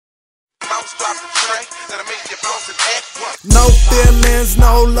No feelings,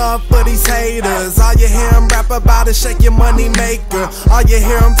 no love for these haters. All you hear them rap about is shake your money maker. All you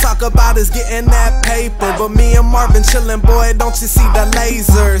hear them talk about is getting that paper. But me and Marvin chillin', boy, don't you see the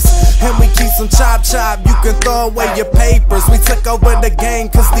lasers? And we keep some chop, you can throw away your papers. We took over the game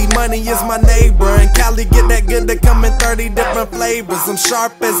cause the money is my neighbor. And Cali get that good to come in 30 different flavors. I'm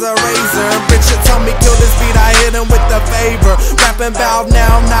sharp as a razor. Richard told me kill this beat, I hit him with the favor. Rapping bout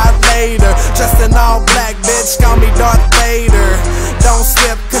now, not later. Dressed in all black, bitch, call me Darth Vader. Don't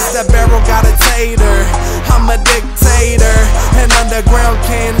skip cause that barrel got a tater. I'm a dictator, an underground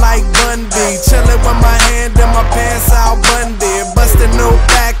king like Bundy. Chillin' with my hand in my pants out Bundy. Bust a new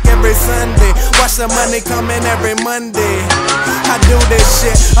pack every Sunday. Watch the money coming every Monday. I do this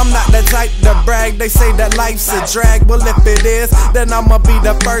shit, I'm not the type to brag. They say that life's a drag, well if it is, then I'ma be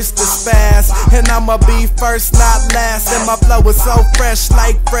the first to spaz. And I'ma be first, not last. And my flow is so fresh,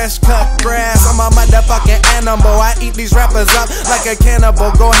 like fresh cut grass. I'm a motherfucking animal, I eat these rappers up like a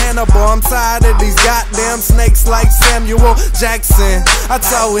cannibal. Go Hannibal, I'm tired of these goddamn snakes like Samuel Jackson. I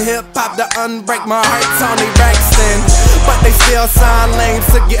told hip-hop to unbreak my heart, Tony Braxton. But they still sign lanes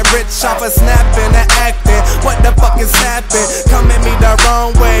to get rich off of snapping and acting. What the fuck is happening? Come at me the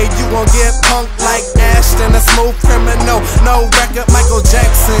wrong way, you gon' get punked like Ashton. A smooth criminal, no record, Michael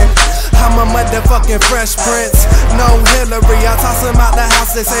Jackson. I'm a motherfucking Fresh Prince, no Hillary. I toss him out the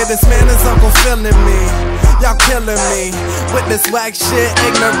house, they say this man is Uncle feeling me. Y'all killing me with this whack shit,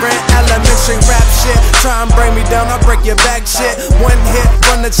 ignorant elementary rap shit. Try and bring me down, I'll break your back shit. One hit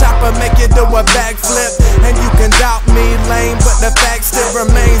from the chopper, make you do a backflip. And you can doubt me, lame, but the fact still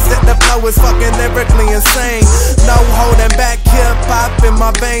remains that the flow is fucking lyrically insane. No holding back, hip-hop in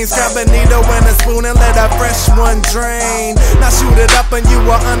my veins. Grab a needle and a spoon and let a fresh one drain. Now shoot it up and you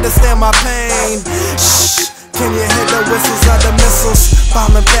will understand my pain. Shh. Can you hear the whistles of the missiles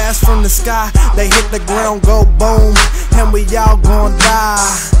falling fast from the sky? They hit the ground, go boom, and we all gon'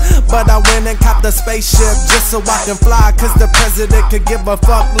 die. But I went and copped a spaceship just so I can fly. Cause the president could give a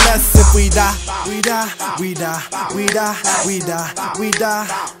fuck less if we die. We die, we die, we die, we die, we die.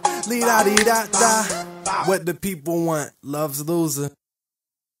 Lee-da-dee-da-da. What the people want, love's loser.